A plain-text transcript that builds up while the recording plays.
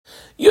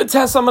Yud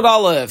Tes Amud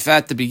Aleph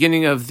at the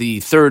beginning of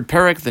the third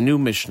parak, the new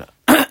Mishnah.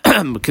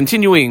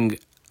 Continuing,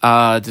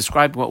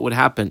 describe what would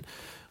happen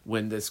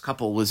when this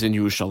couple was in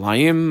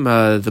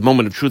Yerushalayim. The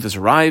moment of truth has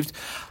arrived.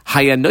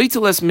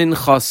 Hayanoiteles min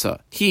chasa.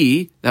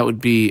 He, that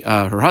would be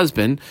her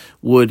husband,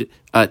 would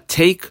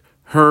take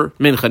her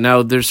mincha.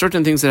 Now, there's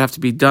certain things that have to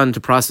be done to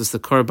process the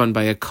korban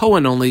by a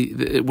Kohen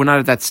only. We're not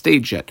at that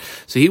stage yet.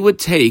 So he would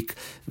take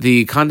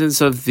the contents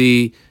of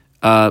the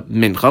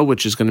mincha,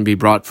 which is going to be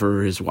brought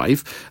for his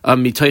wife,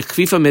 mitoich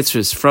kfifa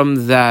mitzvahs,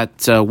 from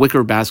that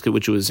wicker basket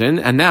which it was in,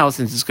 and now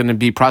since it's going to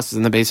be processed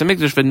in the base of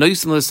mikdash,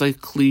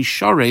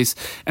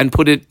 and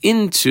put it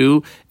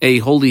into a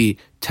holy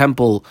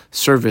temple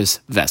service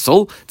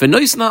vessel,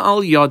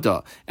 al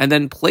yada, and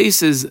then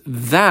places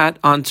that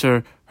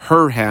onto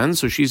her hand,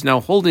 so she's now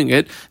holding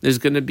it. There's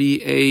going to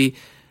be a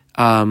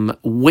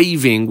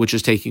waving which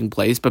is taking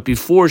place, but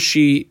before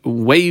she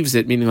waves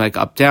it, meaning like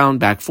up, down,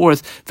 back,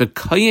 forth, the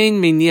kohen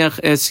meniach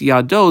es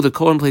yado, the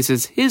Kohen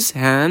places his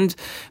hand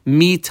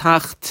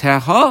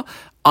mitachteha,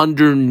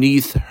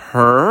 underneath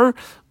her,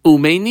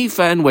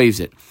 umenifa, and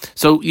waves it.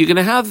 So you're going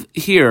to have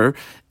here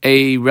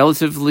a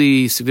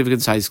relatively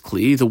significant sized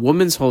kli. The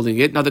woman's holding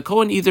it. Now the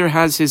Kohen either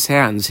has his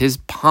hands, his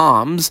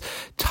palms,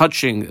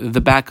 touching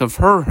the back of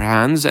her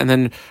hands, and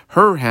then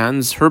her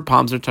hands, her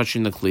palms are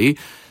touching the kli.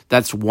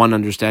 That's one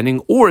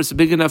understanding. Or it's a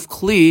big enough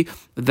kli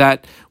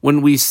that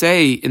when we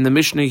say in the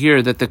Mishnah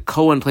here that the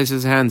Kohen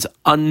places his hands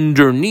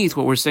underneath,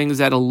 what we're saying is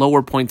at a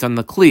lower point on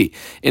the kli.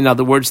 In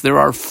other words, there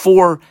are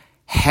four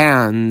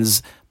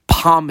hands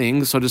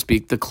palming, so to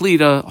speak, the kli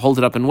to hold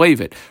it up and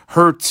wave it.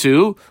 Her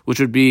two,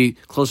 which would be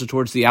closer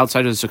towards the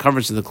outside of the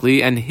circumference of the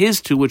kli, and his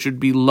two, which would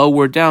be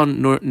lower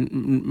down,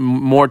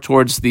 more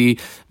towards the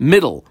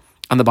middle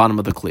on the bottom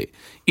of the kli.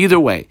 Either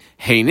way,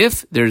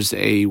 heinif, there's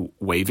a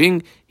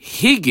waving.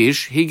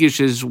 Higish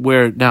is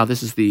where, now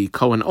this is the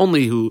Kohen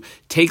only, who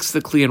takes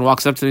the kli and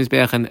walks up to the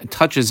Mizbeach and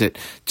touches it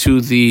to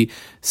the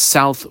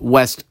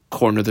southwest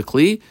corner of the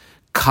kli.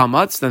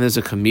 Kamatz, then there's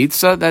a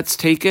kamitza that's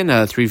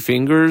taken, 3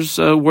 fingers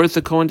worth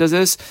the Kohen does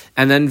this.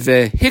 And then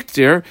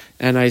vehiktir,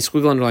 and I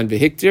squiggle underline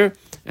vehiktir,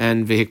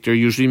 and vehiktir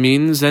usually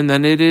means, and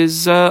then it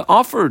is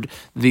offered.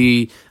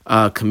 The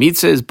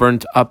kamitza is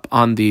burnt up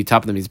on the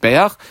top of the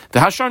Mizbeach. The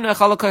hashar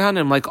nechal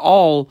kohanim, like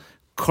all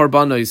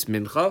korbanos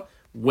mincha,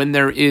 when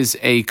there is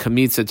a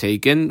kamitza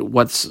taken,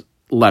 what's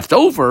left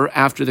over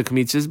after the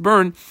kamitza is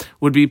burned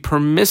would be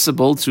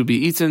permissible to be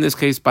eaten, in this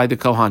case, by the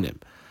kohanim.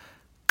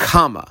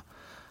 Kama.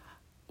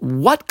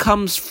 What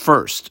comes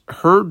first?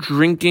 Her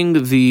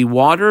drinking the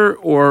water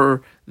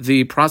or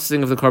the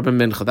processing of the korban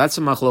mincha? That's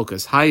a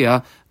machlokas.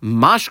 Haya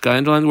mashka,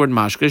 underline the word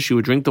mashka, she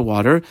would drink the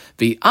water.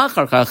 The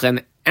acharkach,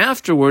 and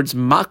afterwards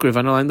makriv,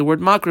 underline the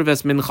word makriv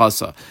as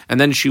minchasa, and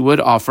then she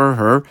would offer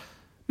her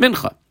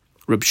mincha.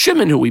 Reb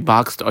Shimon, who we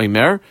boxed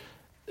oimer,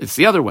 it's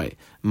the other way.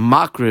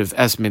 Makriv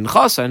es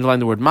minchasa, underline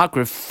the word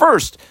makriv.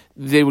 First,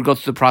 they would go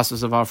through the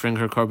process of offering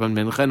her korban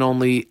mincha, and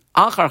only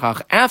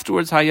acharchach,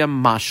 afterwards, haya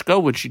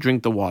mashka, would she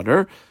drink the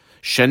water.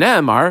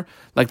 Shenemar,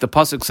 like the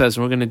pasuk says,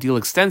 and we're going to deal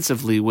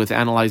extensively with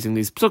analyzing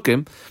these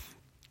psukim.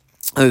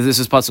 This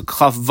is pasuk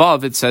chaf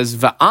vav. It says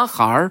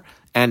va'achar,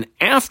 and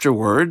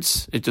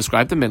afterwards, it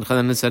described the mincha,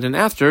 and it said, and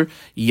after,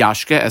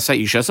 yashke esa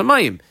isha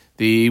samayim,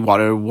 the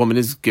water woman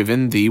is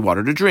given the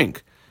water to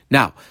drink.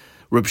 Now,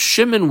 Reb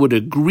Shimon would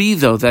agree,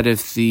 though, that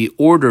if the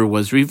order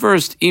was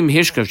reversed, im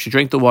hishkav, she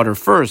drank the water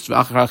first,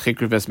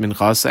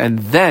 and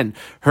then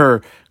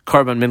her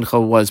korban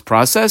mincha was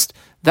processed,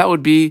 that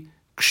would be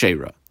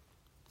kshera.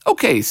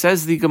 Okay,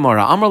 says the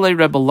Gemara, Amar le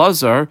Rebbe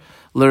Lazar,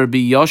 le Rabbi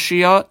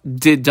Yoshia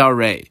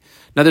didare.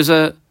 Now there's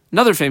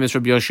another famous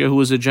Rabbi Yoshia who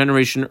was a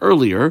generation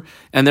earlier,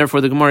 and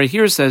therefore the Gemara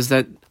here says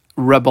that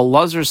Rebbe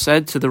Lazar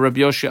said to the Rabbi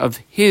Yoshia of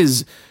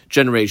his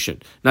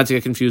generation, not to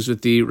get confused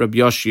with the Rabbi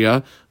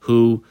Yoshia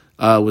who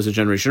was a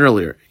generation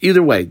earlier.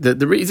 Either way,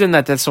 the reason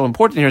that that's so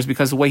important here is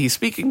because the way he's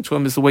speaking to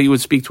him is the way you would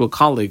speak to a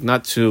colleague,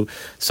 not to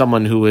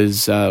someone who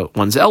is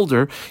one's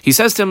elder. He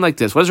says to him like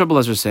this, what does Rebbe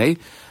Lazar say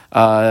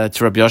to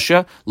Rabbi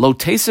Yoshia? Lo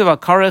tesev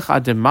akarech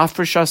adem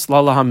mafreshas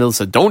lala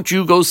hamilsa. Don't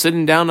you go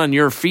sitting down on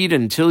your feet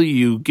until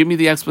you give me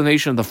the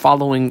explanation of the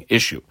following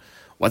issue.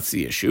 What's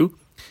the issue?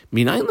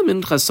 Minayin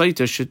lemincha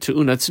saita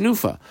shetu'una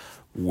tznufa.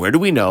 Where do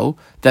we know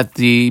that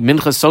the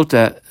mincha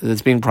sota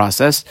that's being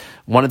processed,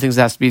 one of the things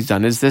that has to be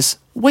done is this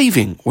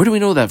waving? Where do we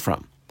know that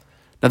from?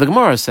 Now the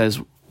Gemara says,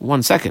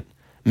 1 second.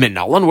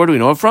 Minalan, where do we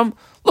know it from?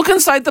 Look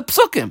inside the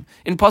psukim.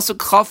 In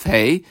pasuk chaf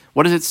hey,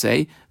 what does it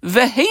say?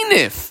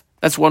 Veheinif.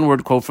 That's one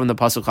word quote from the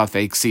pasuk chaf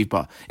hey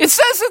ksipa. It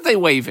says that they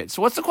wave it.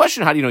 So what's the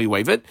question? How do you know you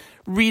wave it?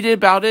 Read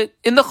about it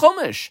in the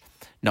Chumash.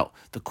 No,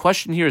 the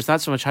question here is not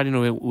so much how do you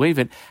know wave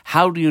it,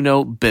 how do you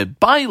know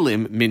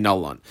bebailim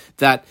minalan,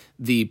 that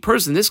the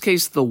person, in this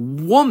case the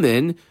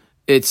woman,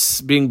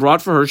 it's being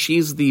brought for her,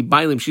 she's the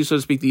bailim, she's so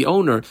to speak the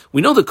owner.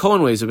 We know the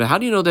Kohen waves it, but how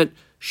do you know that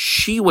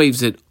she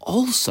waves it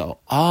also?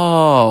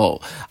 Oh,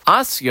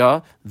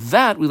 Asya,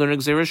 that we learn in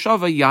Gzeira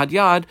Shava,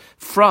 yad,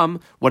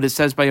 from what it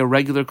says by a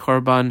regular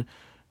korban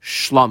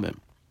shlamim.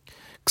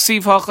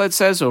 Ksiv hacha, it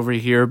says over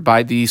here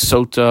by the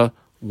Sota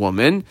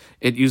woman,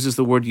 it uses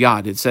the word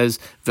yad. It says,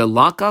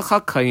 Velakach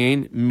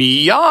hakayin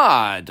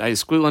miyad. I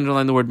squiggle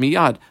underline the word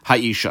miyad,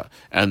 ha'isha.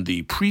 And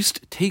the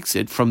priest takes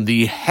it from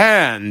the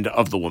hand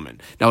of the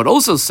woman. Now it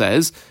also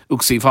says,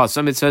 uksiv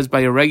hasam, it says by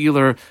a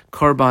regular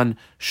korban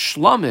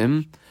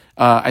shlamim,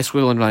 I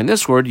squiggle underline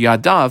this word,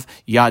 yadav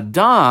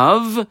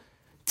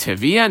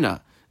teviena.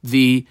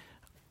 The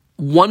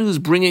one who's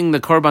bringing the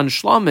korban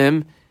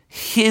shlamim,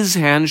 his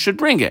hand should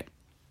bring it.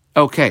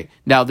 Okay,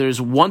 now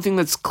there's one thing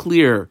that's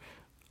clear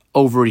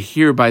over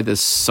here by the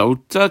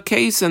Sota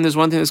case, and there's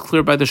one thing that's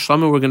clear by the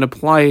shlamim. We're going to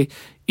apply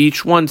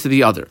each one to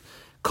the other.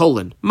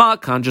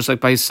 Ma'akan, just like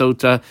by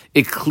Sota,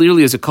 it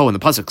clearly is a Kohen. The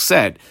pasuk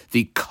said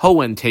the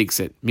Kohen takes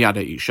it,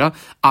 miyada isha.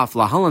 Af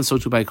lahalan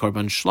sotu by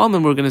korban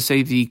shlamim. We're going to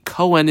say the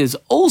Kohen is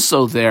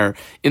also there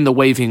in the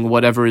waving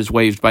whatever is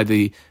waved by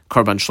the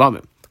korban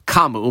shlamim.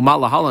 Kama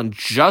umalahalan,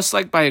 just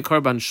like by a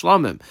korban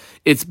shlamim,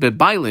 it's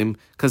bebailim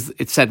because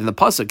it said in the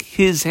pasuk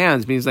his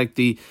hands means like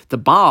the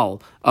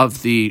baal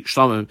of the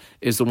shlamim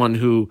is the one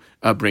who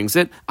brings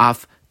it.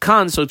 Af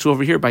kan, so to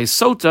over here by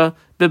Sota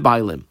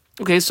bebailim.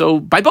 Okay, so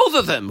by both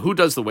of them, who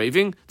does the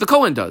waving? The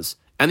Kohen does,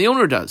 and the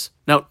owner does.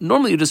 Now,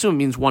 normally you'd assume it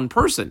means one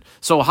person.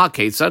 So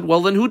ha-kate said,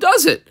 well, then who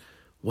does it?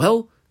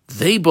 Well,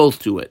 they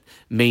both do it.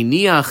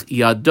 Meiniach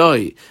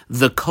yadoi,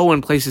 the Kohen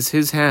places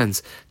his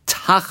hands,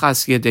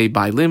 tachas yadei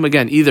bailim.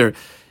 Again, either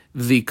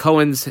the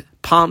Kohen's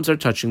palms are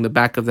touching the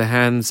back of the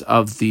hands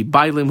of the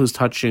bailim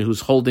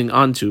who's holding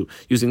onto,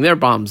 using their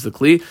palms, the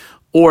kli,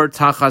 or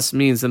tachas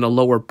means in a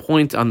lower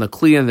point on the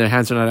kli and their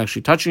hands are not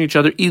actually touching each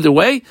other. Either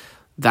way,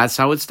 that's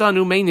how it's done,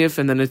 umeinif,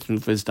 and then the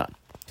tenufa is done.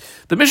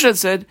 The Mishnah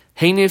said,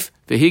 heinif,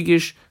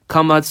 vehigish,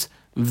 kamatz,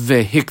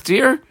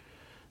 vehiktir.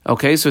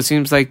 Okay, so it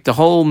seems like the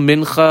whole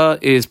mincha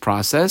is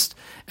processed.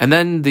 And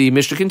then the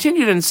Mishnah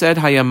continued and said,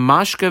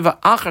 hayamashke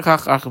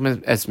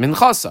v'achakach es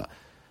minchasa.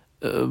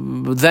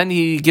 Then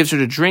he gives her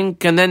to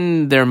drink, and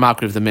then they're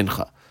makriv the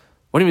mincha.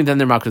 What do you mean then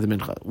they're makriv the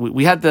mincha?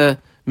 We had the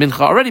mincha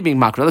already being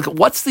makriv. Look,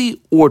 what's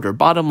the order?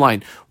 Bottom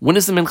line, when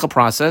is the mincha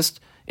processed?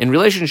 In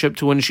relationship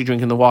to when is she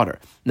drinking the water.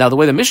 Now, the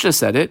way the Mishnah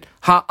said it,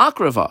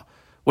 ha'akrava.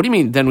 What do you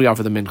mean, then we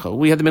offer the mincha?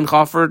 We had the mincha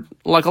offered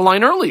like a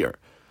line earlier.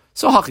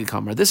 So, haki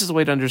kamar, this is the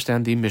way to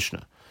understand the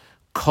Mishnah.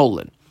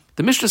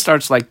 The Mishnah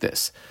starts like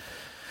this.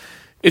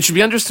 It should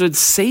be understood,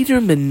 Seder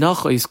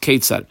Menacha is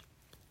Ketzad.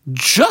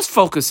 Just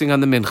focusing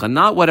on the mincha,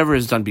 not whatever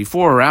is done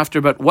before or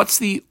after, but what's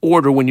the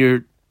order when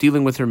you're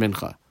dealing with her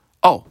mincha?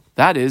 Oh,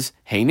 that is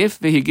heinif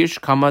vehigish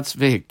kamatz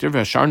vehikter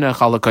v'sharne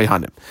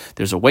chalakayhanim.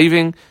 There's a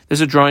waving,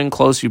 there's a drawing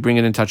close, you bring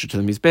it and touch it to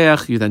the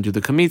mizbeach, you then do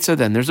the kamitza,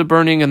 then there's a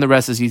burning, and the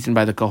rest is eaten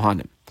by the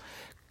kohanim.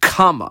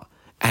 Kama.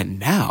 And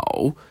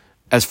now,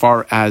 as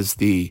far as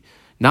the,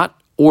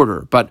 not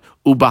order, but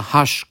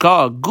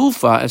ubahashka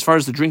gufa, as far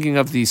as the drinking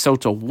of the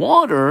sota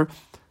water,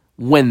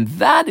 when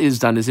that is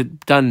done, is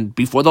it done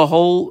before the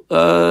whole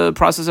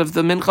process of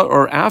the mincha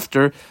or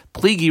after?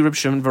 Pligi Reb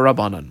Shimon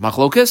v'Rabbanan.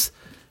 Machlokas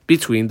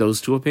between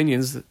those two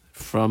opinions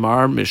from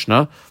our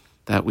Mishnah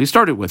that we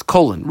started with.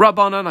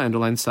 Rabbanan, I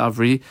underline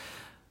Savri,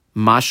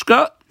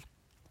 Mashka.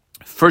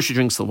 First she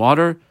drinks the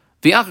water,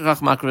 v'achachach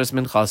makres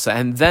minchasa,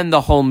 and then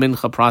the whole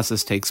mincha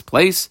process takes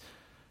place.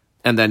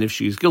 And then if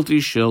she's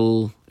guilty,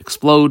 she'll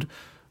explode,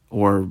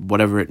 or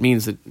whatever it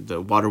means that the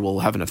water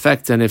will have an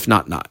effect, and if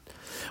not, not.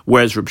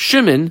 Whereas Reb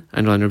Shimon,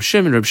 Reb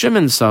Shimon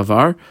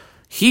Savar,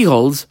 he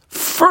holds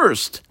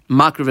first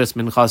makrives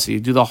minchasi, you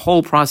do the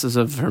whole process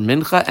of her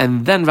mincha,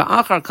 and then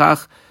va'achar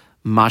kach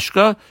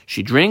mashka,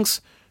 she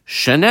drinks,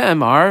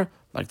 shene'emar,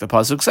 like the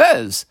pasuk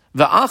says,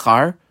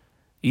 va'achar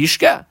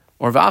yishke,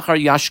 or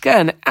va'achar yashke,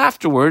 and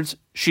afterwards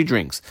she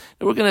drinks.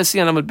 Now we're going to see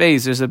on Amud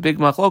Beis, there's a big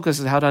machlokas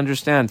as how to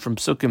understand from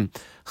Psukim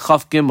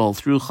Chaf Gimel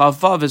through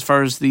Chaf Vav as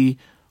far as the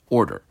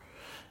order.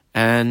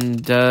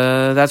 And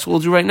that's what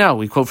we'll do right now.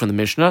 We quote from the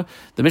Mishnah.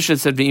 The Mishnah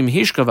said, "V'im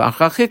hishka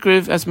v'achach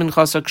hikriv es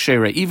minchasa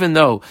kshera." Even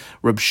though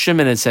Reb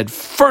Shimon had said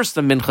first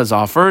the mincha is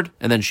offered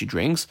and then she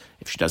drinks,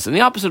 if she does it in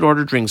the opposite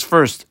order, drinks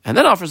first and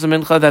then offers the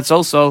mincha, that's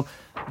also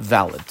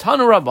valid.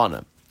 Tanu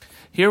Rabbana.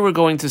 Here we're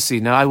going to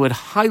see. Now, I would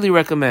highly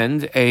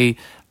recommend a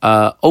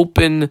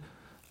open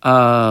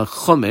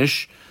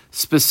chumash,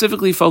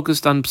 specifically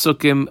focused on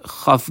Psukim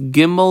Chaf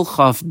Gimel,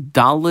 Chaf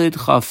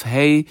Dalid, Chaf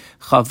Hey,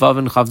 Chaf Vav,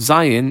 and Chaf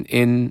Zayin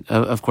in,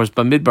 of course,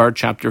 Bamidbar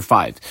chapter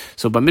 5.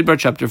 So Bamidbar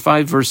chapter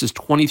 5, verses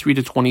 23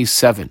 to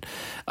 27.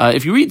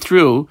 If you read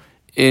through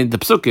in the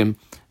Psukim,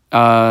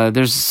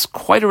 there's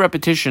quite a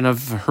repetition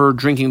of her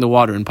drinking the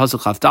water. In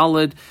Pasuk Chaf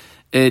Dalid,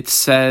 it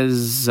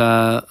says,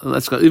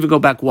 even go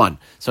back one.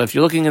 So if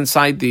you're looking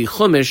inside the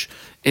Chumash,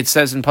 it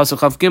says in Pasuk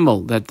Chaf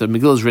Gimel that the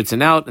Megillah is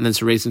written out and then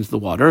it's erased into the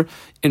water.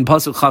 In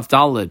Pasuk Chaf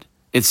Dalid,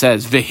 it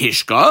says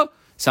Vehishka,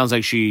 sounds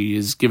like she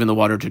is given the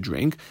water to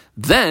drink.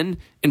 Then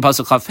in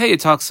Pasuk Chaf Hey,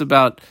 it talks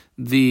about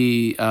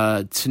the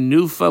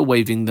tenufa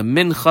waving the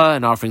mincha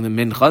and offering the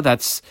mincha.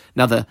 That's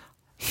now the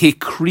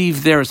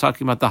hikriv there is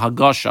talking about the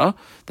hagasha.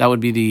 That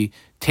would be the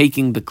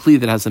taking the kli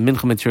that has the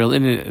mincha material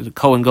in it. The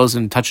Kohen goes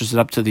and touches it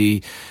up to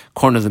the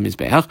corner of the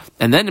mizbeach.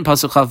 And then in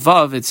pasuk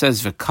chavav it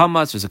says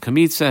v'kamatz, there's a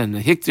kamitza and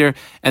a hiktir.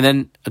 And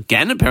then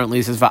again apparently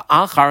it says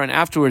va'achar, and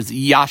afterwards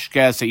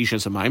yashka seisha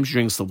samayim, she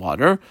drinks the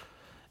water.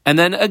 And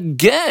then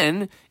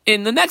again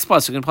in the next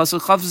pasuk, in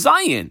pasuk chav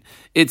zayin,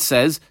 it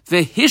says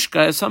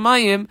v'hishka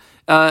samayim,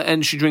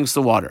 and she drinks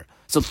the water.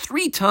 So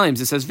 3 times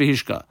it says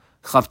v'hishka,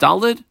 chav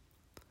dalid,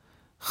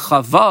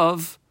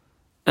 chavav,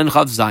 and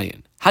chav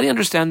zayin. How do you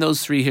understand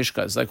those 3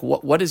 hishkas? Like,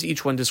 what is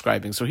each one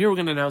describing? So here we're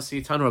going to now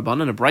see Tanu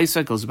Rabbanan, a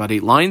brisa, goes about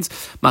 8 lines.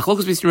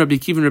 Machlokas between Rabbi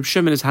Akiva and Rabbi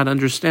Shimon is how to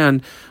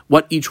understand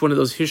what each one of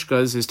those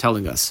hishkas is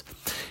telling us.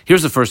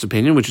 Here's the first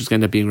opinion, which is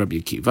going to end up being Rabbi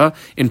Akiva.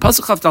 In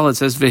Pasuk Chavdal it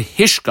says,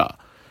 v'hishka,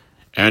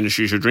 and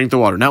she should drink the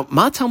water. Now,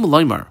 ma tal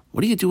malaymar,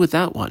 what do you do with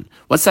that one?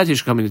 What's that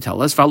hishka coming to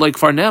tell us? Like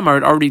Farnamar,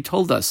 it already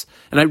told us.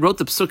 And I wrote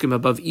the psukim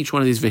above each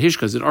one of these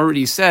v'hishkas. It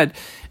already said,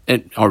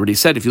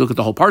 if you look at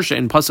the whole parsha,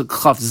 in Pasuk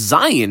Chaf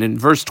Zayin, in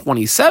verse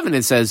 27,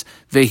 it says,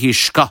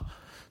 v'hishka.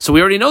 So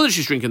we already know that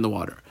she's drinking the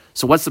water.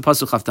 So what's the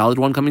Pasuk Chaf Daled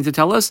one coming to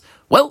tell us?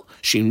 Well,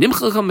 Shim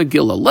Nimchacha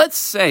Megillah. Let's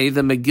say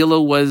the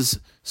Megillah was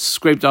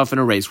scraped off in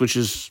a race, which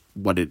is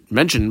what it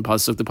mentioned in the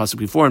Pasuk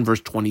before in verse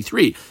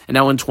 23. And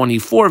now in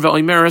 24,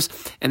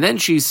 Ve'oimeris, and then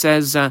she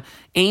says, Eini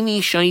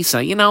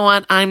Shaisa, you know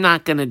what? I'm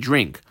not going to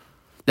drink.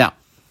 Now,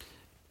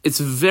 it's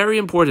very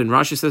important.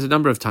 Rashi says a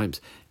number of times,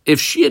 if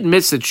she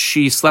admits that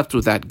she slept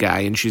with that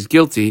guy and she's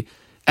guilty,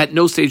 at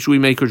no stage do we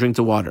make her drink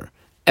the water.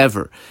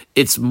 Ever.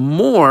 It's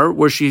more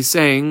where she's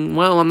saying,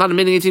 well, I'm not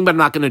admitting anything, but I'm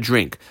not going to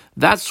drink.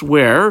 That's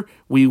where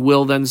we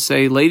will then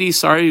say, lady,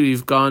 sorry,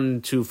 we've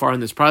gone too far in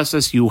this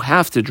process. You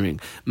have to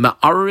drink. We'll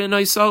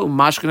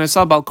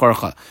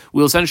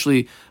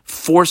essentially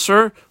force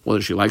her,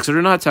 whether she likes it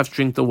or not, to have to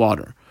drink the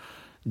water.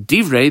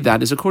 Divrei,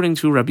 that is according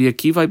to Rabbi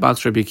Akiva,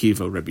 box Rabbi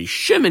Akiva. Rabbi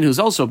Shimon, who's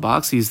also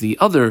box, he's the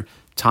other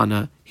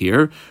Tana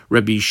here.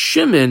 Rabbi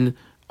Shimon,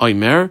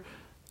 Oimer,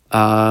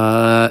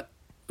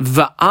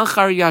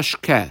 Va'achar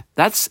yashke.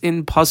 That's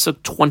in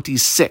pasuk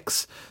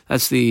 26.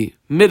 That's the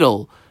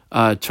middle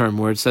term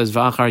where it says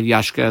Va'achar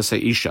yashke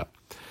seisha.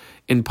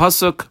 In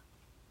pasuk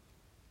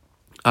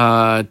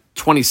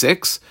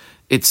 26,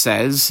 it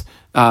says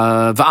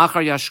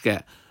Va'achar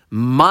yashke.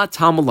 Ma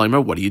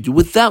tamalaymar. What do you do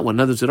with that one? In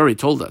other words, it already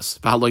told us.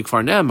 V'haloik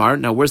farnemar.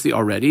 Now, where's the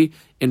already?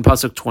 In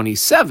pasuk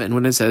 27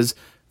 when it says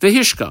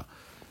V'hishka.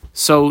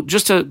 So,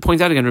 just to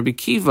point out again, Rabbi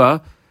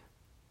Akiva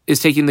is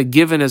taking the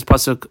given as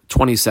pasuk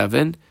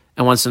 27.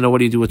 And wants to know what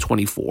do you do with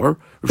 24.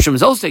 Rav Shimon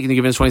is also taking the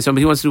given as 27,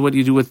 but he wants to know what do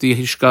you do with the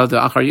Hishka, the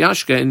Achar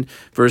Yashka in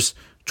verse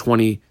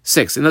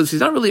 26. In other words, he's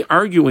not really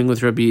arguing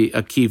with Rabbi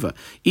Akiva.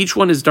 Each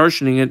one is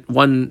darshaning it.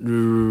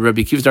 One,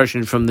 Rabbi Akiva is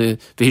darshaning from the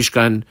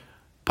Hishka in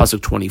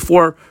Pasuk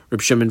 24,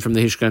 Rav Shimon from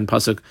the Hishka in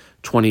Pasuk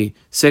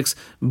 26.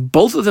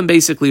 Both of them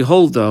basically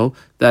hold, though,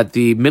 that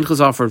the mincha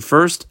is offered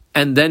first,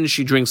 and then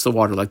she drinks the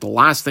water. Like the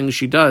last thing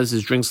she does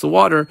is drinks the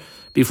water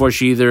before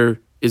she either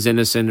is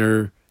innocent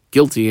or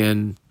guilty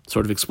and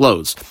sort of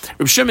explodes.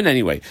 Rav Shimon,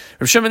 anyway.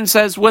 Rav Shimon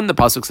says, when the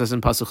pasuk says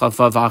in pasuk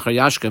Chavav V'achar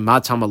Yashka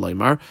Ma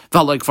Tamalaymar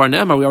V'haloik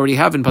Farnemar, we already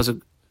have in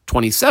pasuk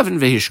 27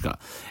 V'hishka.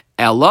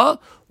 Ella,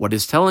 what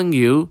is telling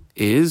you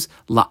is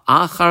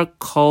La'achar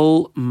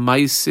Kol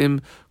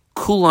Maisim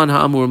Kulan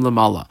Ha'amurim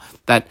Lamala,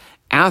 that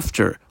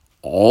after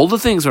all the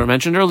things that were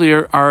mentioned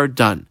earlier are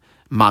done.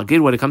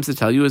 Magid, what it comes to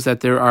tell you is that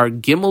there are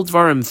Gimel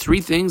Dvarim,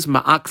 3 things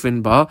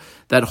Ma'akvin Ba,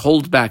 that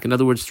hold back. In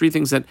other words, 3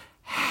 things that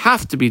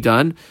have to be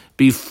done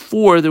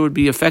before there would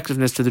be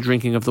effectiveness to the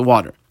drinking of the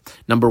water.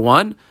 Number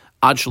 1,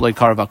 Ad Shalei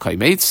Karva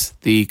Kaimetz,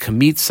 the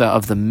kamitza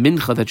of the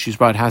mincha that she's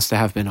brought has to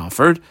have been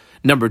offered.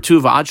 Number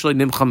 2, Va'ad Shalei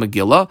Nimcha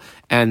Megillah,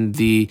 and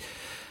the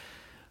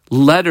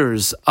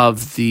letters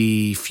of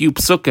the few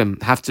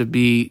psukim have to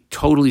be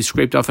totally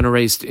scraped off and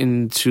erased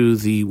into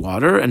the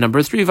water. And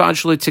number 3, Va'ad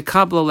Shalei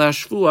Tikabla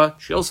Lashvua,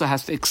 she also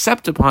has to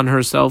accept upon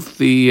herself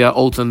the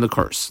oath and the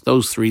curse.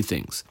 Those 3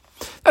 things.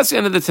 That's the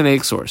end of the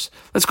Tanaic source.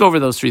 Let's go over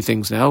those 3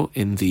 things now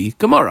in the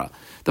Gemara.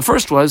 The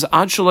first was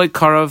Ad Shalei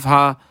Karav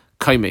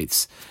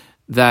Ha-Kaimetz,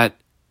 that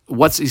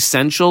what's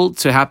essential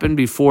to happen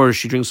before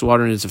she drinks the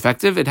water and is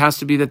effective, it has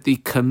to be that the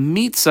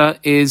kamitza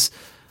is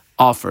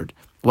offered.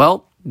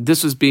 Well,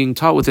 this was being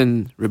taught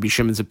within Rabbi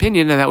Shimon's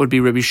opinion, and that would be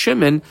Rabbi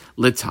Shimon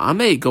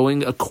L'Tame,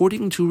 going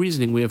according to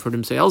reasoning we have heard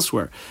him say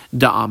elsewhere.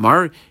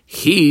 Da'amar,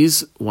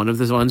 he's one of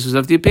the ones who's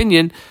of the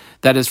opinion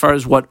that as far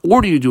as what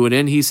order you do it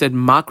in, he said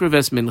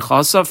makrives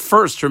minchasa,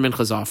 first her mincha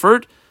is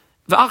offered,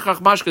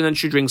 v'achach mashka, then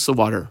she drinks the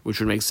water, which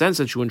would make sense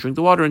that she wouldn't drink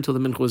the water until the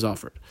mincha was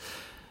offered.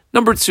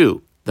 Number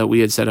 2, that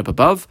we had set up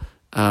above,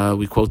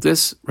 we quote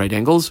this, right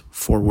angles,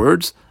 4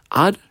 words,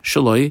 ad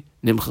shaloi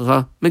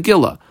nimchacha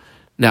megillah.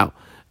 Now,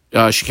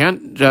 she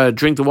can't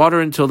drink the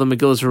water until the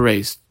megillah is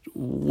erased.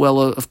 Well,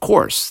 of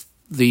course,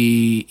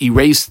 the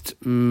erased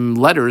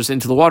letters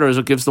into the water is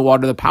what gives the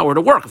water the power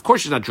to work. Of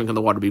course she's not drinking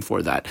the water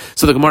before that.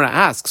 So the Gemara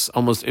asks,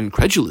 almost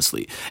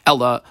incredulously,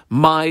 Ella,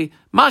 my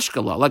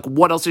mashkala, like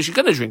what else is she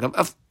going to drink?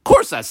 Of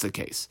course that's the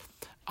case.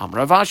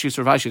 Amra Vashi,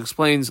 Sir Vashi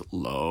explains,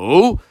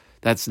 lo,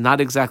 That's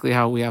not exactly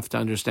how we have to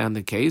understand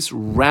the case.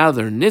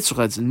 Rather,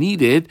 nitzchat's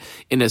needed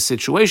in a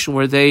situation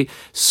where they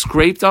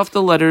scraped off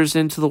the letters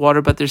into the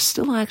water, but there's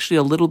still actually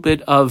a little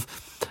bit of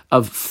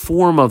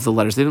form of the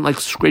letters. They didn't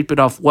scrape it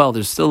off well.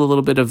 There's still a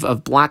little bit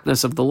of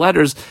blackness of the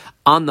letters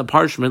on the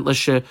parchment,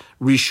 l'she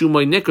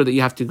rishumoy nikr, that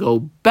you have to go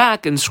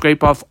back and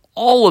scrape off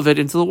all of it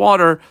into the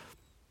water,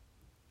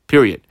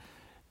 period.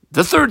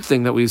 The third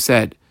thing that we've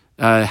said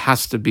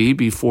has to be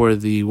before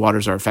the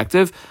waters are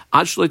effective.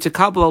 Ad shelo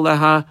tekabel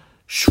aleha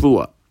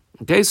shvua.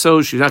 Okay,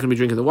 so she's not going to be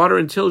drinking the water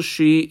until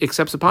she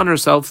accepts upon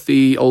herself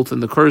the oath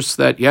and the curse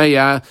that,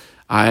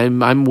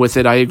 I'm with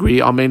it, I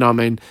agree, amen,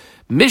 amen.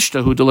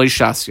 Mishtahu delay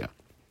shasya.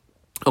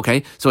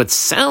 Okay, so it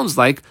sounds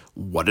like,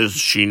 what does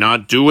she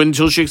not do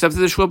until she accepts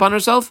the shvua upon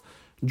herself?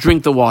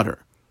 Drink the water.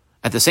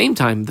 At the same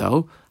time,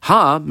 though,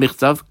 ha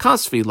michtav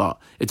kasvi law.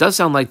 It does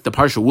sound like the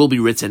parsha will be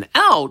written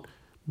out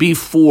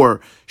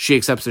before she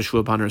accepts the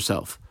shvua upon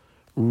herself.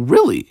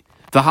 Really?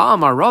 V'ha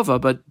amar Rava,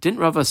 but didn't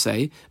Rava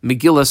say,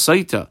 Megillah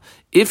Sota,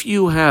 if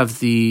you have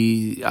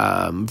the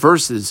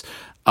verses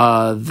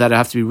that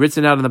have to be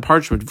written out on the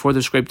parchment before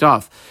they're scraped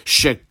off,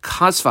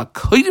 shekasva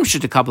koidim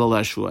shetekabel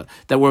shvua,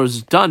 that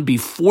was done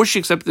before she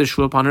accepted the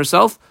shvua upon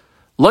herself,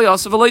 lo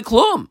yasav alei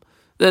klum.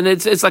 Then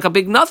it's like a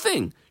big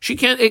nothing.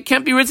 It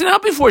can't be written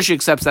out before she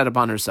accepts that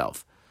upon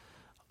herself.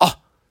 Oh,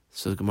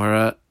 so the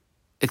Gemara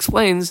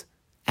explains,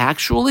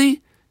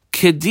 actually,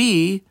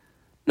 kedi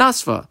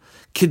nasva.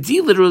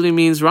 Kedi literally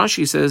means,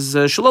 Rashi says,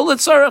 shelo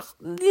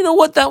letzarech. You know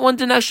what? That one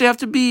didn't actually have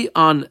to be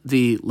on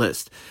the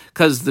list.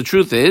 Because the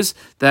truth is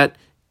that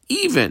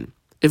even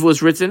if it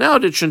was written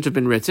out, it shouldn't have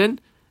been written.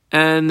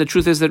 And the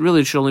truth is that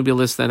really it should only be a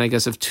list then, I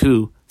guess, of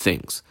two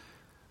things.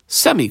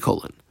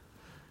 Semicolon.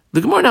 The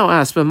Gemara now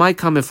asks, but my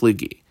kamif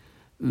ligi.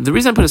 The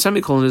reason I put a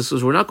semicolon is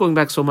because we're not going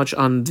back so much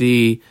on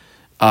the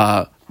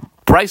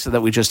brisa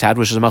that we just had,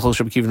 which is a machlokes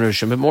Rabbi Kiva and Rabbi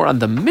Shimon, but more on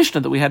the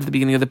Mishnah that we had at the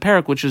beginning of the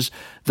parak, which is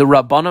the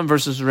Rabbanan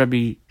versus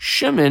Rabbi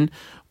Shimon.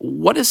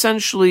 What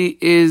essentially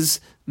is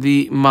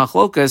the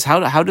machlokas?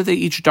 How do they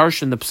each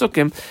darshan the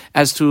psukim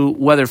as to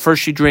whether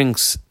first she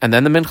drinks and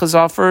then the mincha is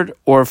offered,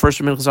 or first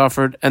the mincha is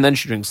offered and then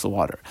she drinks the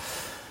water?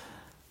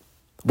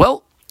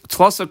 Well,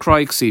 tlasa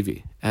kroi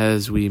ksivi.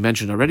 As we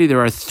mentioned already, there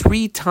are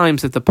 3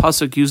 times that the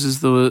pasuk uses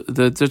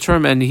the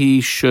term, and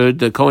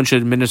the Kohen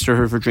should administer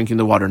her for drinking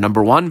the water.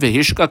 Number 1,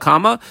 vehishka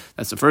kama,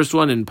 that's the first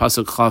one in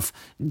pasuk chaf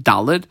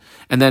dalid,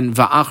 and then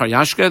va'achar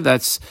yashka,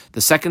 that's the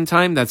second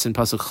time, that's in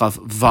pasuk chaf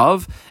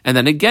vav, and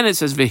then again it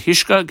says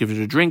vehishka, give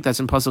her a drink, that's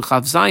in pasuk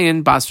chaf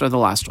zayin, basra, the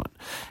last one.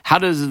 How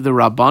does the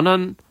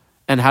Rabbanan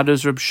and how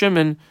does Reb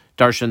Shimon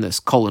darshan this?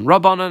 Colon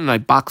Rabbanan, and I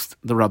boxed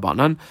the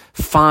Rabbanan.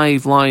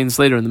 5 lines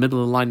later, in the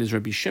middle of the line is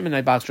Rabbi Shimon,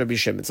 I boxed Rabbi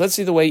Shimon. So let's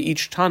see the way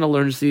each Tana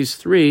learns these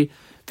 3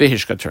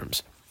 Vehishka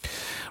terms.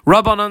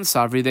 Rabbanan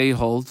Savri, they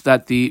hold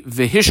that the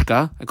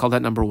Vehishka, I call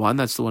that number 1,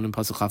 that's the one in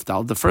Pasuk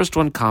Chavdal. The first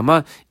one,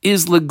 comma,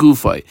 is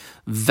Legufay.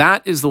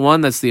 That is the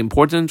one that's the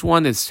important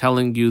one. It's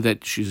telling you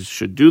that she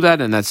should do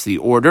that, and that's the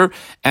order.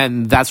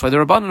 And that's why the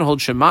Rabbanan hold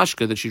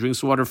Shemashka, that she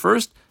drinks the water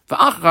first.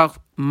 V'achach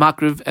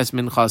makriv es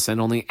minchas, and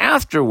only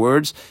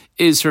afterwards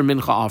is her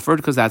mincha offered,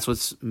 because that's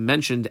what's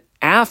mentioned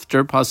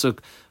after Pasuk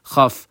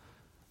Chaf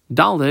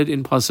Dalid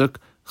in Pasuk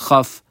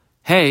Chaf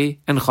Hey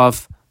and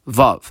Chaf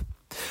Vav.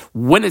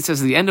 When it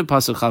says at the end of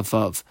Pasuk Chaf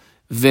Vav,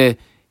 Ve'achar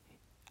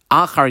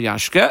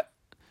Yashke,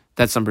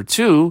 that's number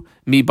 2,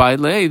 Mi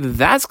Baile,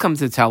 that's come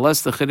to tell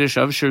us the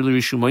Chiddush of Shirli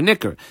Rishumoy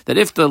Nikr, that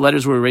if the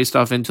letters were erased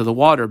off into the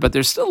water, but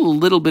there's still a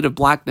little bit of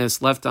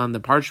blackness left on the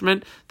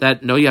parchment,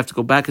 that no, you have to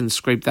go back and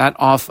scrape that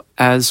off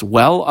as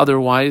well,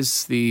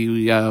 otherwise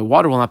the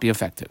water will not be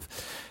effective.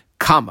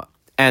 Comma.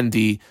 And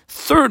the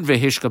third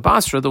Vehishka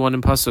Basra, the one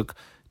in Pasuk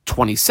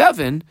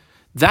 27,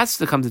 that's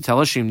the come to tell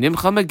us, Shim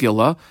Nimcha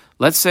Megillah,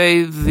 let's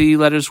say the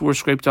letters were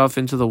scraped off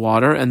into the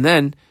water, and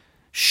then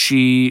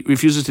she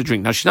refuses to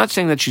drink. Now, she's not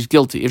saying that she's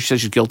guilty. If she says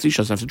she's guilty, she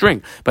doesn't have to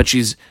drink. But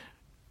she's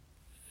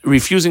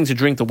refusing to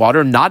drink the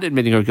water, not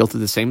admitting her guilt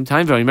at the same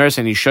time. Too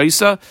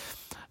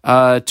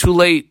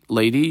late,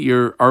 lady.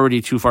 You're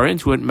already too far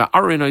into it.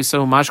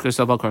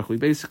 We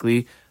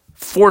basically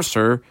force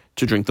her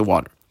to drink the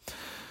water.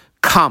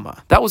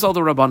 Comma. That was all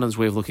the Rabbanan's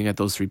way of looking at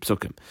those 3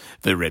 psukim.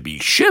 The Rabbi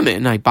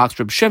Shimon, I boxed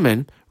Reb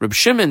Shimon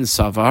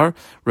Savar.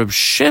 Reb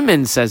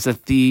Shimon says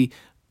that the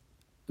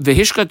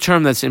Hishka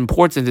term that's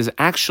important is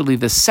actually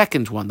the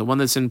second one, the one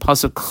that's in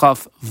Pasuk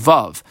Chaf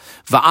Vav.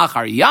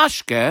 Va'achar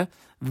Yashke,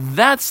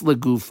 that's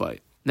Legufay.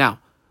 Now,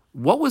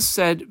 what was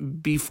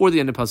said before the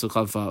end of Pasuk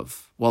Chaf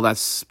Vav? Well,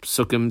 that's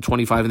Psukim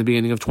 25 in the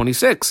beginning of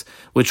 26,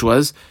 which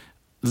was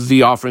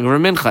the offering of a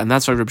mincha. And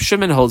that's why Reb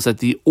Shimon holds that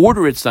the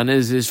order it's done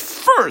is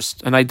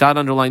first, and I dot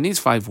underline these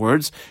 5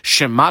 words,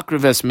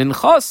 Shemakrives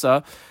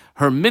minchasa,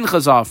 her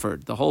mincha's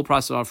offered, the whole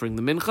process of offering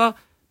the mincha,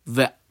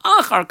 the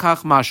achar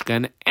kach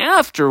mashken,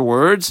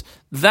 afterwards,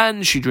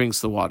 then she drinks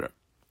the water.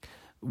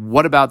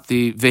 What about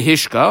the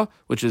vehishka,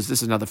 this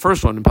is now the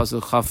first one in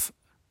Pasuk Chaf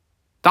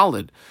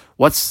Dalid.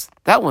 What's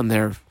that one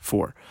there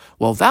for?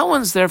 Well, that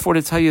one's there for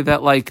to tell you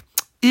that,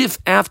 If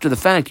after the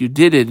fact you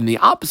did it in the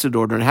opposite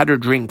order and had her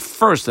drink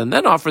first and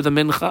then offer the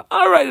mincha,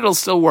 all right, it'll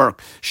still work.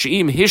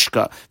 She'im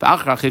hishka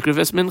v'achrach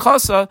hikrives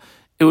minchasa,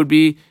 it would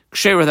be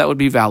kshera, that would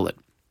be valid.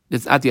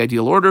 It's not the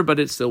ideal order, but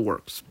it still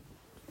works.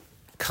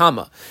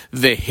 Kama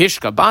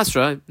v'hishka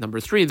basra,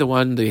 number 3, the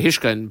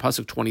hishka in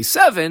pasuk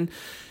 27,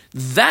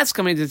 that's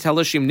coming to tell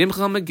us shim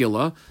nimcha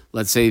megillah.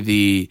 Let's say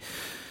the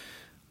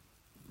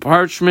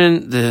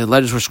parchment, the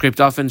letters were scraped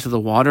off into the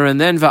water,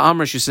 and then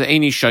va'amra, she said,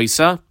 Eini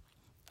shaisa.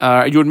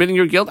 Are you admitting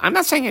your guilt? I'm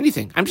not saying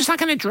anything. I'm just not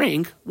going to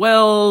drink.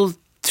 Well,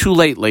 too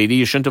late, lady.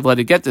 You shouldn't have let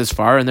it get this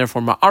far, and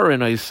therefore,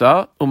 ma'arin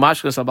isa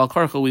umashkas abal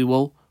karcha, we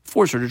will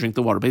force her to drink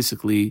the water.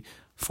 Basically,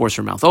 force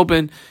her mouth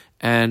open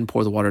and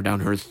pour the water down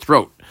her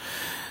throat.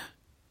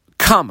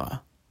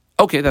 Kama.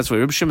 Okay, that's why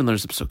Reb Shimon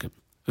learns the psukim.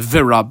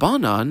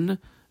 V'Rabbanan.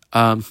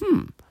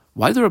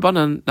 Why do the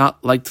Rabbanan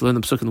not like to learn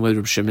the psukim the way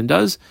Reb Shimon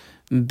does?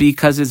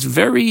 Because it's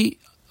very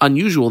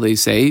unusual, they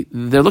say.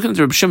 They're looking at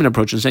the Reb Shimon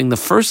approach and saying the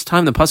first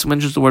time the pasuk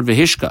mentions the word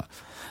v'hishka,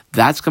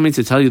 that's coming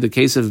to tell you the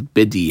case of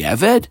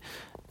b'di'eved.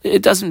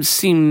 It doesn't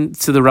seem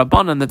to the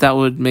Rabbanan that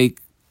would make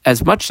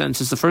as much sense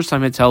as the first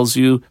time it tells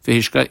you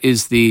v'hishka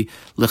is the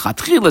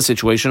lechatchila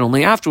situation,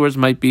 only afterwards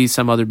might be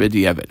some other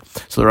b'di'eved.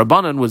 So the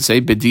Rabbanan would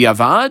say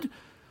b'di'avad,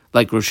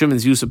 like Reb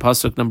Shimon's use of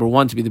pasuk number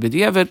 1 to be the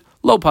b'di'eved,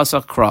 lo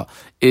pasuk kra,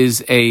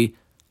 is a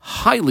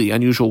highly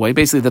unusual way.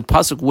 Basically, the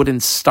pasuk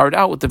wouldn't start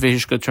out with the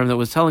v'hishka term that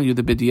was telling you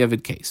the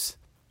b'di'eved case.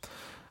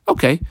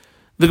 Okay,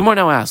 the Gemara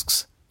now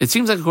asks, it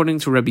seems like according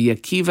to Rabbi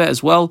Akiva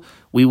as well,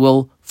 we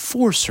will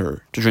force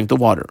her to drink the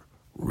water.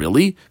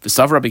 Really?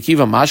 V'sav Rabbi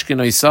Akiva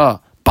mashkin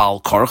oisa bal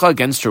karcha,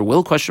 against her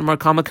will, question mark,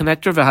 comma,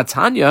 connector,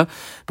 v'hatanya.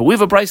 But we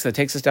have a brisa that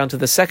takes us down to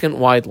the second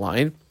wide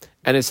line,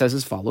 and it says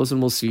as follows,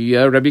 and we'll see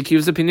Rabbi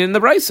Akiva's opinion in the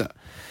brisa.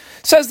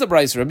 Says the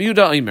brisa, Rabbi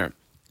Yehuda Omer,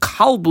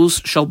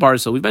 kalbus shel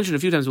barsa. We've mentioned a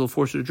few times we'll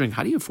force her to drink.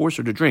 How do you force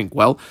her to drink?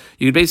 Well,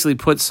 you could basically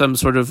put some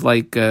sort of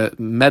like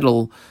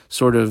metal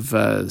sort of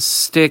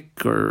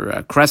stick or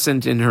a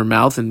crescent in her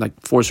mouth and like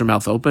force her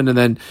mouth open, and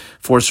then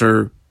force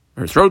her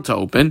throat to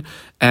open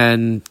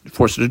and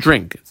force her to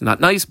drink. It's not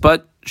nice,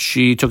 but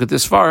she took it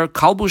this far.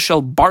 Kalbus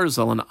shel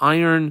barzel, an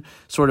iron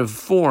sort of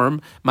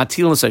form,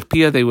 matil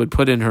nesachpia, they would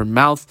put in her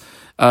mouth.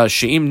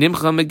 She'im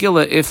nimcha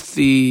megillah, if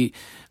the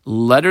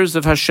letters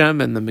of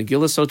Hashem and the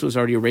Megillah Sota is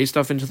already erased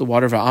off into the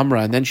water of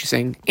Amra, and then she's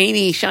saying,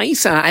 Eini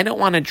shaisa, I don't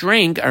want to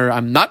drink, or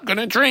I'm not going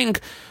to drink.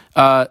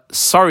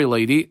 Sorry,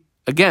 lady.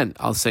 Again,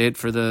 I'll say it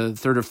for the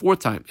third or fourth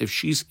time. If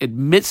she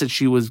admits that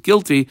she was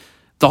guilty,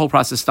 the whole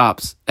process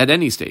stops. At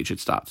any stage, it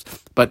stops.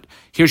 But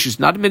here she's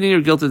not admitting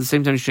her guilt at the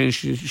same time she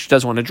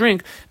doesn't want to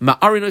drink.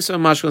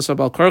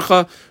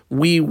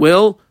 We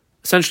will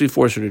essentially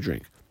force her to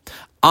drink.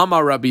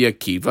 Amar Rabbi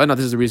Akiva. Now,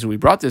 this is the reason we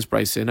brought this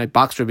brisa in. I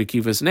boxed Rabbi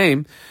Akiva's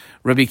name.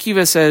 Rabbi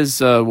Akiva says,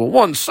 well,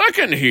 1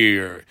 second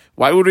here.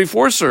 Why would we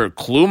force her?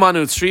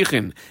 Klumanu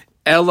tzrichin.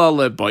 Ella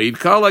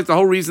lebaidka. Like, the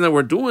whole reason that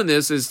we're doing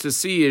this is to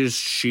see, is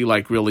she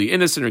like really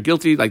innocent or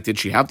guilty? Like, did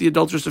she have the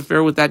adulterous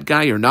affair with that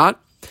guy or not?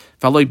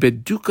 V'aloi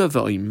beduka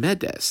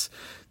v'oimedes.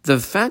 The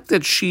fact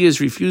that she is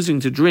refusing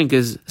to drink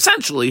is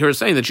essentially her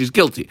saying that she's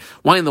guilty.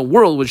 Why in the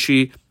world would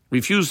she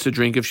refuse to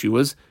drink if she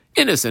was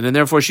innocent? And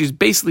therefore she's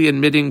basically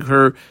admitting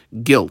her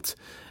guilt.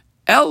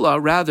 Ella,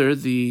 rather,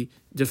 the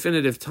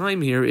definitive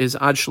time here is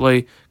ad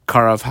shloi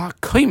karav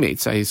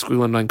ha-koimetz. I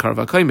squiggle in karav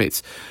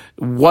ha-koimetz.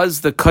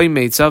 Was the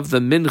koimetz of the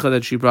mincha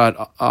that she brought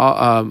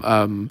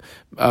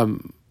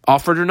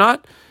offered or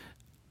not?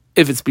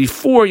 If it's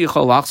before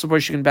Yichol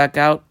Lachsabor, she can back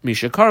out.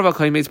 Misha karav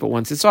ha-koimetz, but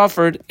once it's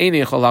offered, Ein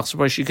Yichol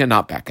Lachsabor, she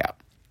cannot back out.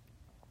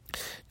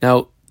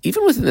 Now,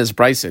 even within this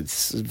brisa,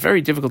 it's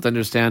very difficult to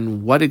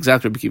understand what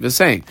exactly Rabbi Akiva is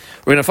saying.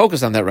 We're going to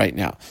focus on that right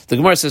now. The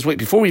Gemara says, wait,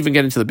 before we even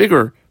get into the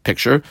bigger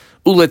picture,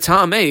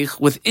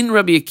 uleta'ameich, within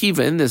Rabbi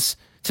Akiva, in this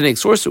Tanaic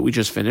source that we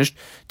just finished,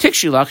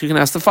 tikshilach, you can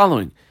ask the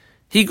following.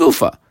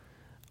 Higufa.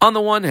 On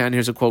the one hand,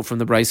 here's a quote from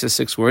the brisa,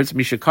 6 words,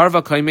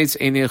 Mishakarva kaimetz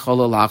einei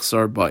chola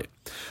lachsar boy.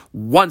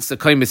 Once the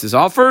kaimetz is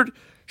offered,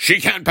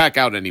 she can't back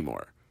out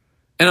anymore.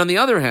 And on the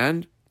other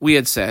hand, we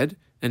had said,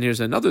 and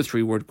here's another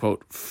 3-word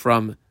quote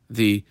from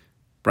the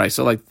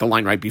brisa, like the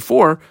line right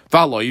before,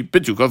 Valoi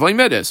beduka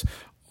v'oimedes.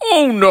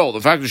 Oh no,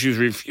 the fact that she's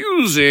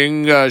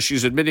refusing,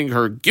 she's admitting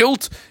her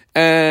guilt,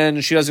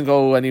 and she doesn't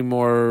go any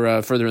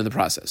more further in the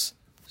process.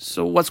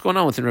 So what's going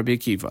on within Rabbi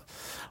Akiva?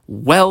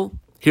 Well,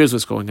 here's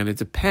what's going on. It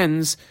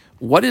depends.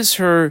 What is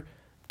her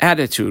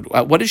attitude?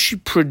 What is she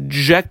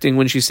projecting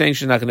when she's saying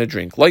she's not going to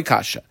drink? Loi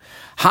kasha.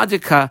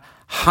 Hadika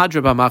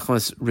hadra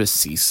b'machmas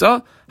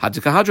resisa.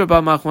 Hadika hadra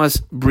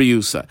b'machmas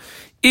briusa.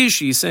 Is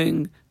she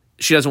saying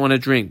she doesn't want to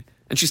drink?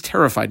 And she's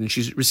terrified, and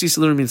she's resisa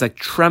literally means like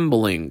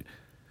trembling,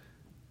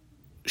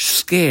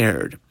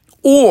 scared.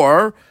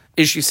 Or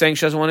is she saying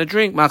she doesn't want to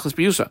drink? Machmas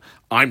briusa.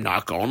 I'm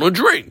not going to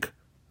drink.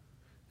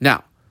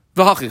 Now,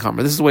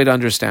 v'hachikamer, this is the way to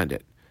understand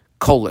it.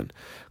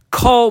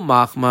 Kol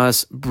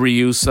machmas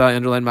briusa,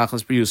 underline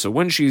machmas briusa.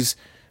 When she's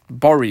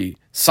bari,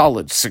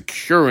 solid,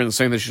 secure in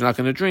saying that she's not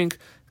going to drink,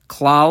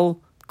 klal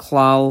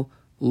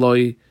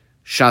loy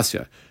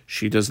shasya.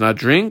 She does not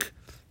drink,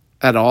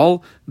 at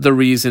all. The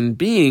reason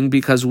being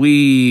because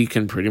we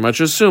can pretty much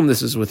assume,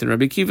 this is within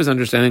Rabbi Akiva's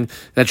understanding,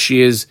 that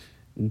she is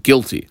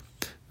guilty.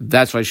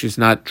 That's why she's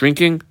not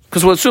drinking,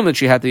 because we'll assume that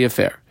she had the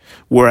affair.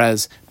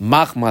 Whereas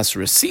machmas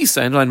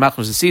resisa, and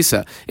machmas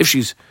resisa, if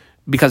she's,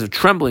 because of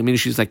trembling, meaning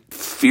she's like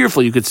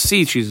fearful, you could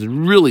see she's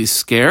really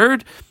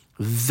scared,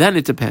 then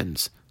it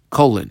depends. If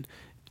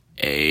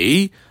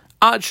the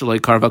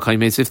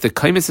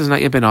kaimitz has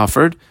not yet been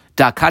offered,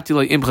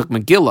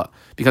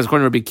 because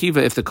according to Rabbi Akiva,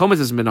 if the kaimitz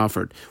hasn't been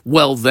offered,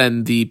 well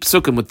then the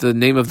psukim with the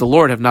name of the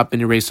Lord have not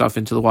been erased off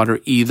into the water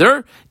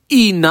either.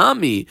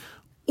 Inami,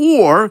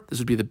 or this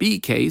would be the B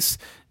case,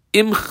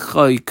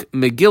 imchayk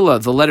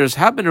Megillah, the letters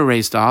have been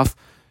erased off.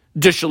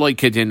 Which the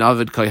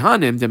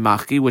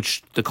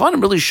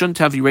Kohanim really shouldn't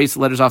have erased the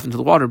letters off into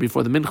the water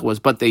before the mincha was,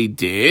 but they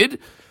did.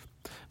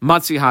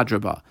 Matzi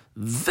hadraba.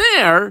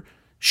 There,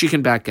 she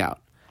can back out.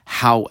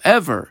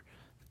 However,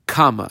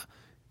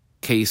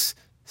 case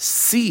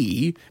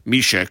C,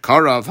 Misha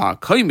Karav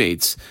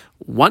HaKoimetz,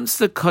 once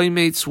the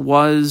Koimetz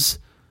was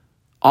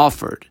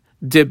offered,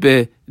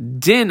 Debe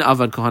Din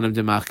Avad Kohanim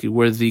Demachki,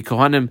 where the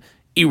Kohanim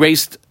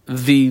erased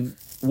the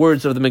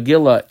words of the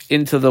Megillah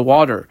into the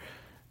water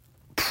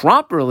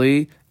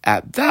properly,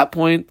 at that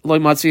point, Loi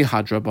Matzi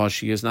Hadraba,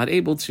 she is not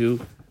able to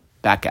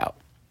back out.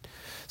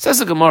 Says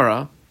the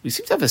Gemara, we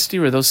seem to have a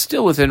stira, though,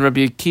 still within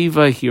Rabbi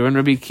Akiva here, and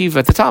Rabbi Akiva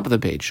at the top of the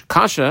page.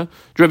 Kasha,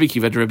 Rabbi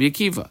Akiva to Rabbi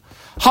Akiva.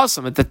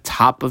 Hasam at the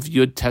top of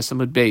Yud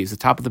Tesamud Beis, the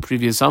top of the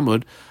previous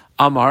Amud,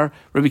 Amar,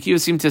 Rabbi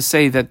Akiva seemed to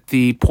say that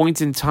the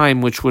point in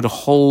time which would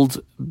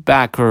hold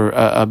back her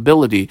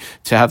ability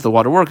to have the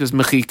water work is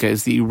mechika,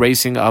 is the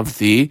erasing of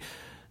the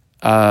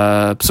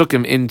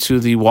psukim into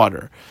the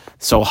water.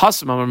 So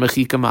Hasam Amar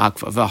mechika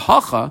ma'akva.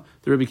 V'hacha,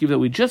 the Rabbi Akiva that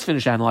we just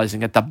finished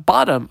analyzing at the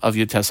bottom of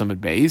Yud Tesamud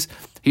Beis,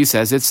 he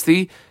says it's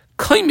the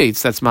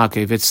kaimetz that's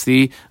makev, it's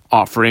the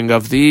offering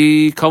of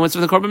the kaimetz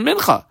of the korban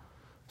mincha.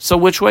 So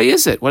which way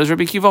is it? What does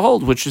Rabbi Akiva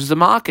hold? Which is the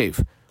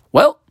makev?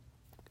 Well,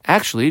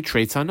 actually,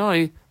 Trei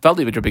Tanoi,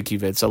 Valdivid Rabbi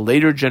Akiva, it's a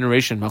later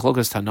generation,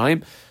 Machlokas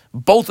Tanoim.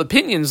 Both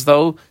opinions,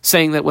 though,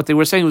 saying that what they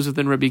were saying was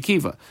within Rabbi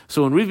Akiva.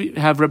 So when we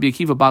have Rabbi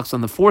Akiva boxed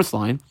on the fourth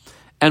line,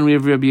 and we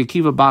have Rabbi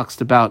Akiva boxed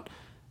about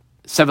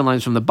 7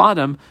 lines from the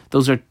bottom,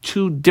 those are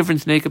two different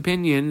snake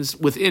opinions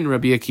within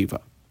Rabbi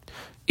Akiva.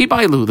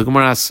 Ibailu, the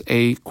Gemara asks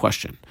a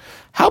question.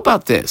 How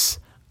about this?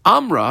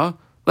 Amra,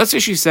 let's say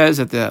she says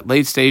at the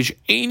late stage,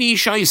 Eini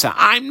Shaisa,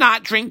 I'm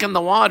not drinking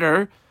the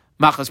water.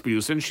 Machas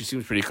B'Yusin, she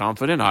seems pretty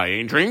confident, I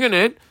ain't drinking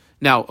it.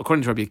 Now,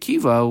 according to Rabbi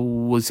Akiva,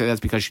 we'll say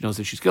that's because she knows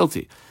that she's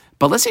guilty.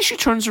 But let's say she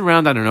turns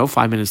around,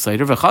 5 minutes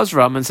later,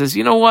 V'chazram, and says,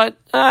 you know what?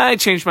 I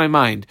changed my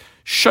mind.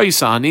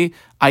 Shaisani,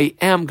 I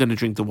am going to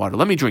drink the water.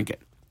 Let me drink it.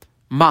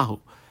 Mahu.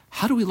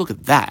 How do we look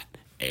at that?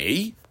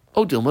 A,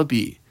 O Dilma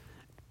B.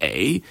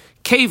 A,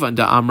 Kevan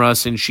da Amra,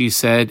 since she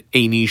said,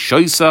 Eini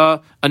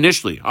Shaisa,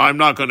 initially, I'm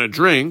not going to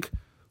drink.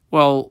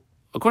 Well,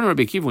 according to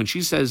Rabbi Akiva, when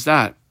she says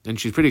that, and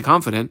she's pretty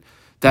confident,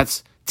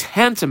 that's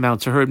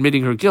tantamount to her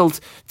admitting her guilt.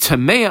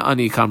 Tamea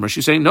ani kamra.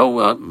 She's saying, no,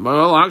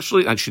 well,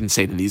 actually, I shouldn't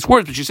say it in these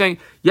words, but she's saying,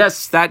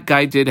 yes, that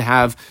guy did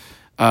have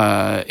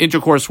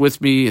intercourse with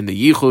me in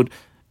the yichud,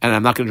 and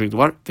I'm not going to drink the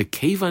water. The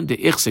kevan de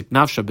ichsik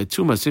nafsha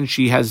betuma, since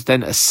she has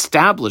then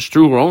established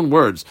through her own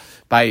words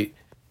by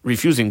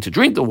refusing to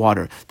drink the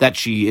water that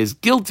she is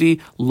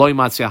guilty, loy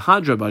matzia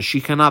hadraba, she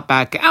cannot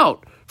back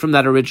out from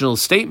that original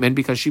statement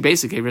because she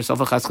basically gave herself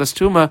a chaskas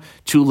tuma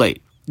too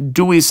late.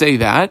 Do we say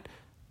that?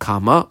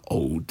 Kama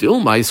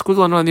Odilma,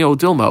 squiggle on the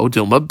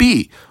Odilma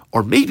B.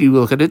 Or maybe we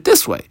look at it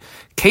this way.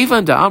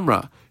 Kevan da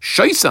Amra,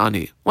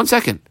 Shaisani. 1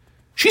 second.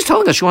 She's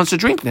telling us she wants to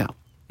drink now.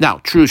 Now,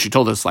 true, she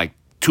told us like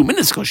 2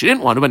 minutes ago she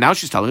didn't want to, but now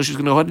she's telling us she's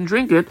going to go ahead and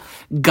drink it.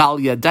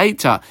 Galia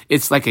Daita.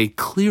 It's like a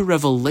clear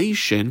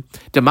revelation.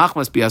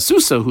 Demachmas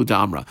biasusa hu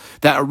da Amra.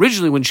 That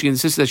originally when she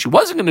insisted that she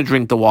wasn't going to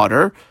drink the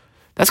water,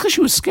 that's because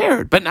she was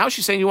scared. But now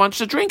she's saying she wants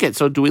to drink it.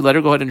 So do we let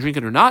her go ahead and drink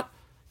it or not?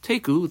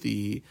 Teku,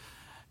 the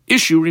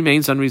issue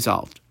remains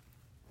unresolved.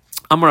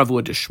 Amar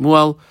Avu de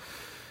Shmuel.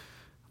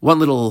 One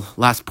little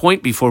last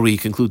point before we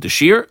conclude the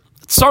shir.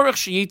 Tzarech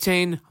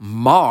sheyitain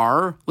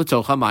mar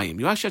l'toch hamayim.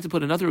 You actually have to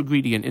put another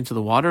ingredient into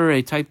the water,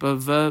 a type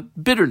of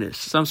bitterness,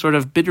 some sort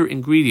of bitter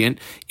ingredient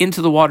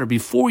into the water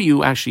before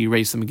you actually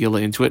erase the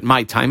Megillah into it.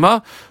 My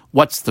taima.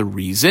 What's the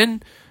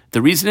reason?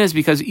 The reason is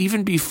because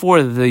even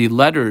before the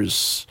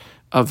letters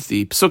of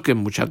the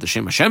psukim, which have the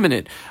Shem Hashem in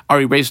it,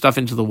 are erased off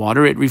into the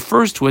water, it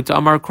refers to it, to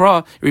Amar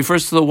Kra, it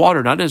refers to the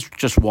water, not as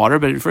just water,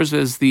 but it refers to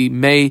it as the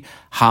Mei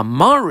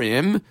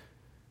Hamarim,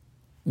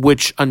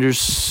 which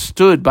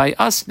understood by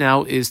us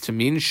now is to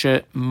mean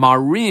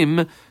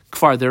Marim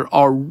Kfar, they're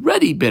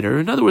already bitter.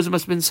 In other words, it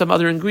must have been some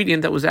other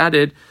ingredient that was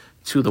added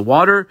to the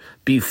water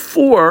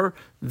before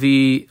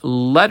the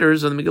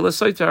letters of the Megillah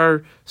Sota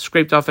are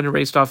scraped off and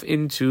erased off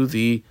into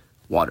the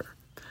water.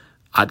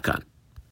 Adkan.